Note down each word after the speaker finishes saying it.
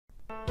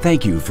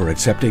Thank you for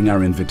accepting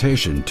our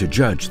invitation to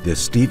judge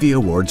this Stevie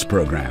Awards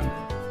program.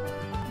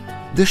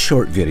 This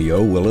short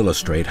video will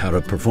illustrate how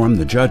to perform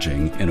the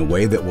judging in a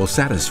way that will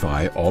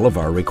satisfy all of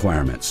our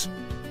requirements.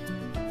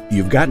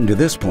 You've gotten to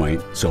this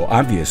point, so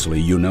obviously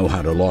you know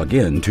how to log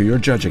in to your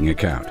judging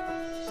account.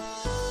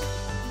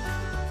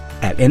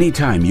 At any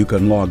time, you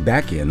can log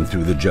back in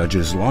through the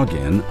judge's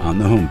login on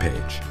the home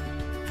page.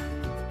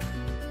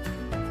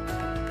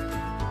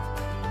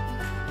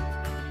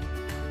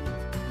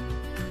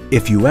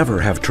 If you ever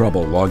have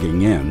trouble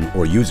logging in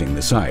or using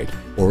the site,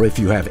 or if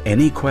you have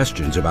any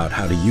questions about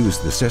how to use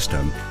the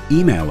system,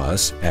 email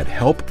us at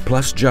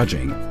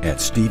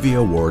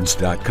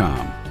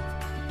helpplusjudging@stevieawards.com.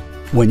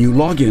 When you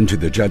log into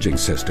the judging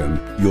system,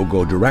 you'll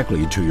go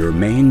directly to your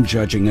main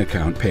judging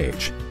account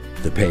page.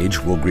 The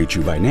page will greet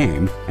you by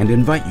name and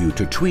invite you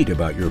to tweet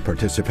about your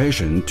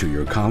participation to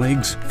your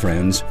colleagues,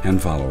 friends,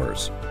 and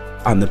followers.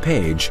 On the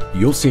page,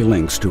 you'll see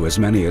links to as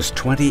many as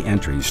 20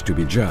 entries to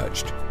be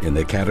judged in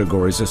the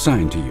categories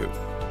assigned to you.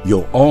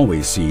 You'll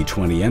always see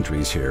 20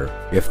 entries here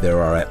if there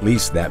are at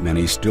least that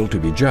many still to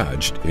be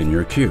judged in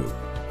your queue.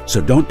 So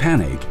don't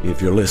panic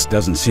if your list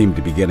doesn't seem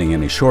to be getting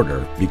any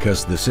shorter,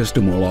 because the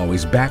system will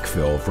always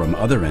backfill from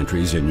other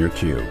entries in your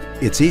queue.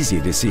 It's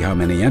easy to see how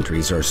many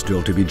entries are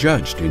still to be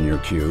judged in your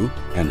queue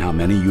and how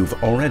many you've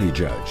already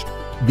judged.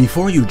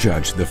 Before you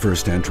judge the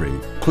first entry,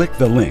 click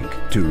the link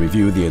to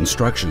review the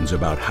instructions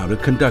about how to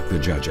conduct the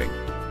judging.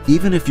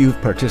 Even if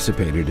you've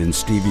participated in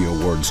Stevie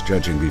Awards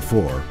judging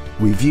before,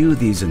 review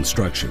these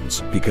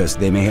instructions because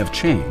they may have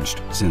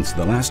changed since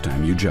the last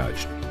time you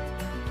judged.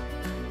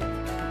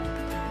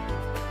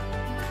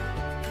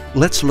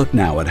 Let's look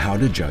now at how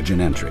to judge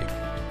an entry.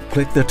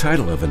 Click the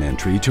title of an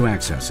entry to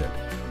access it.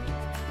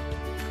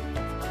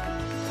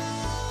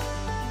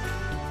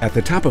 At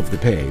the top of the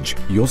page,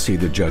 you'll see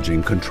the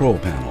Judging Control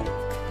panel.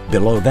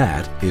 Below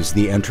that is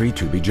the entry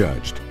to be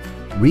judged.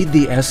 Read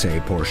the essay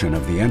portion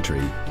of the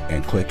entry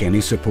and click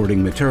any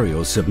supporting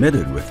materials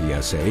submitted with the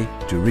essay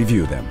to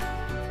review them.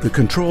 The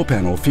control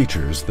panel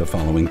features the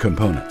following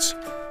components: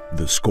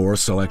 the score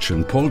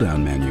selection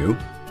pull-down menu,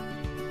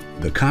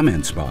 the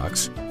comments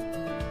box,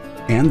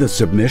 and the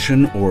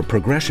submission or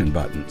progression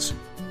buttons.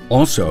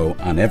 Also,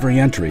 on every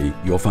entry,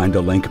 you'll find a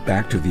link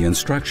back to the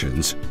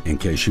instructions in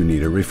case you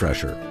need a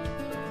refresher.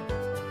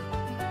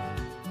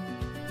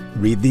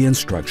 Read the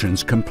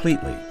instructions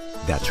completely.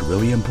 That's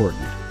really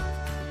important.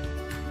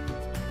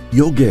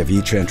 You'll give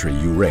each entry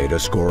you rate a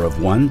score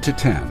of 1 to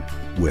 10,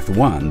 with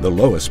 1 the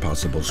lowest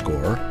possible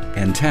score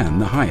and 10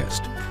 the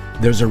highest.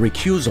 There's a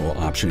recusal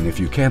option if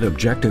you can't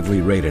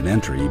objectively rate an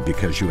entry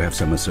because you have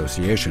some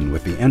association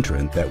with the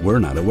entrant that we're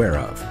not aware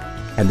of.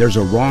 And there's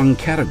a wrong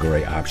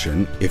category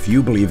option if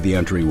you believe the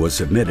entry was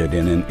submitted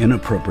in an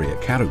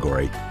inappropriate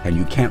category and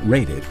you can't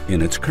rate it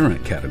in its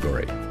current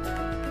category.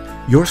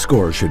 Your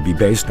score should be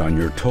based on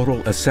your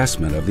total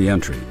assessment of the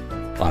entry,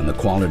 on the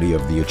quality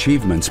of the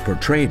achievements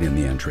portrayed in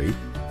the entry,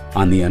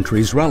 on the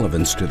entry's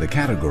relevance to the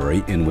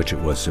category in which it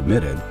was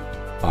submitted,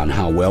 on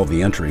how well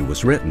the entry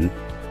was written,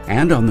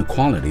 and on the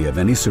quality of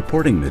any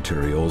supporting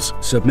materials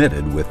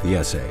submitted with the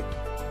essay.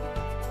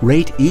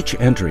 Rate each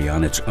entry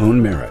on its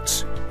own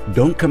merits.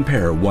 Don't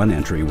compare one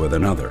entry with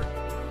another.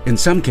 In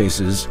some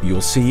cases,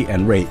 you'll see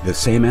and rate the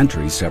same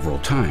entry several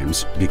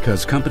times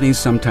because companies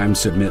sometimes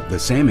submit the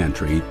same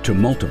entry to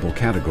multiple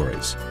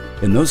categories.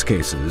 In those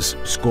cases,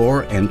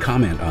 score and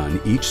comment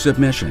on each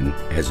submission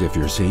as if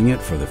you're seeing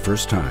it for the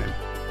first time.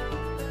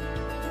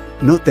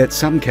 Note that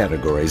some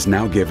categories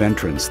now give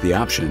entrants the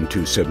option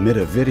to submit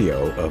a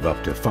video of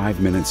up to 5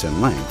 minutes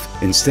in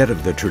length instead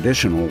of the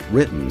traditional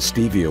written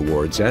Stevie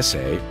Awards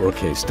essay or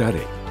case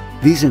study.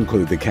 These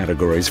include the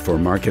categories for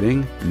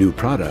marketing, new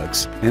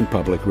products, and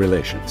public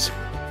relations.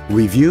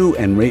 Review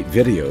and rate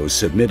videos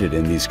submitted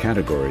in these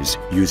categories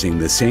using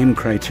the same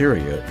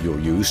criteria you'll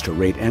use to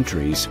rate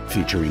entries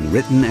featuring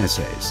written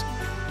essays.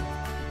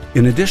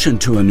 In addition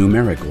to a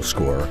numerical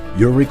score,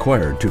 you're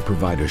required to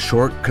provide a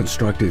short,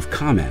 constructive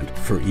comment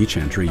for each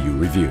entry you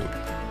review.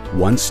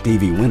 Once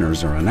Stevie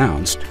winners are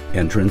announced,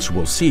 entrants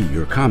will see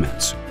your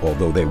comments,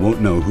 although they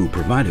won't know who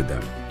provided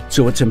them.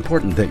 So it's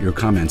important that your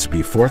comments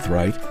be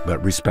forthright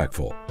but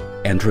respectful.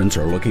 Entrants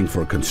are looking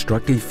for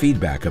constructive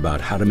feedback about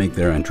how to make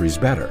their entries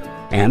better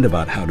and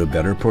about how to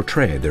better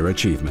portray their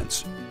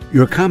achievements.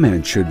 Your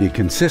comments should be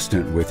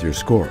consistent with your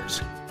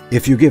scores.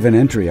 If you give an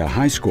entry a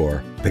high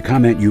score, the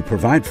comment you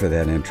provide for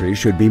that entry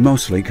should be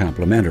mostly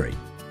complimentary.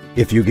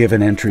 If you give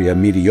an entry a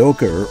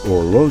mediocre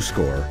or low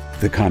score,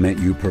 the comment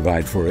you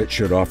provide for it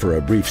should offer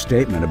a brief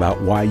statement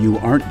about why you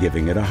aren't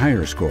giving it a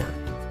higher score.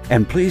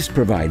 And please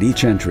provide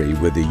each entry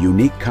with a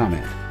unique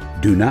comment.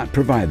 Do not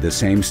provide the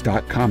same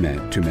stock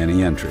comment to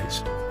many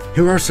entries.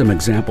 Here are some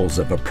examples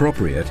of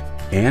appropriate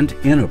and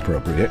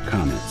inappropriate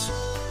comments.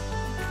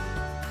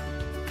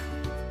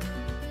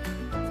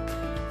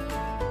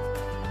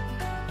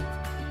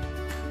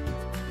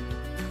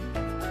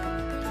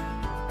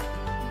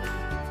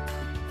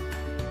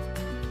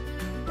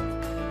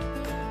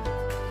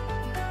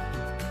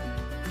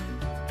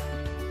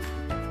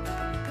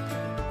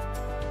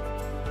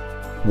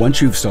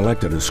 Once you've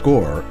selected a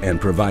score and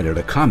provided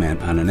a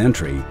comment on an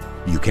entry,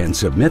 you can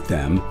submit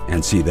them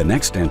and see the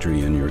next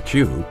entry in your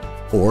queue,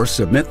 or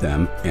submit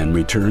them and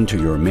return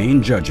to your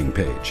main judging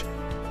page.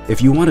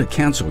 If you want to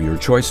cancel your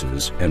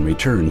choices and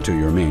return to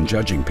your main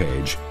judging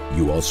page,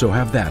 you also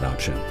have that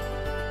option.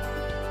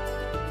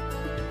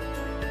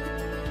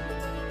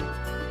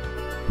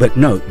 But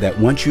note that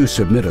once you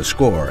submit a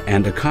score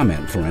and a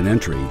comment for an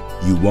entry,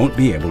 you won't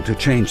be able to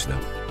change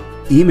them.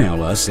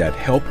 Email us at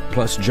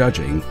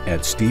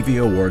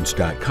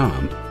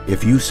helpplusjudging@stevieawards.com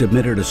if you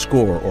submitted a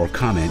score or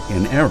comment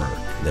in error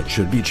that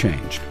should be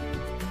changed.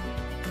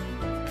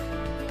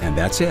 And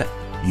that's it.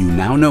 You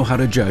now know how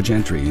to judge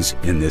entries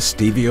in this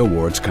Stevie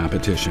Awards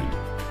competition.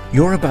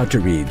 You're about to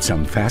read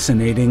some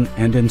fascinating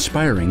and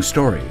inspiring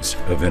stories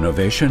of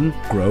innovation,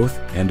 growth,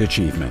 and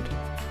achievement.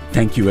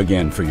 Thank you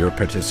again for your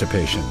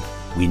participation.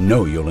 We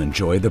know you'll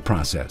enjoy the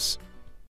process.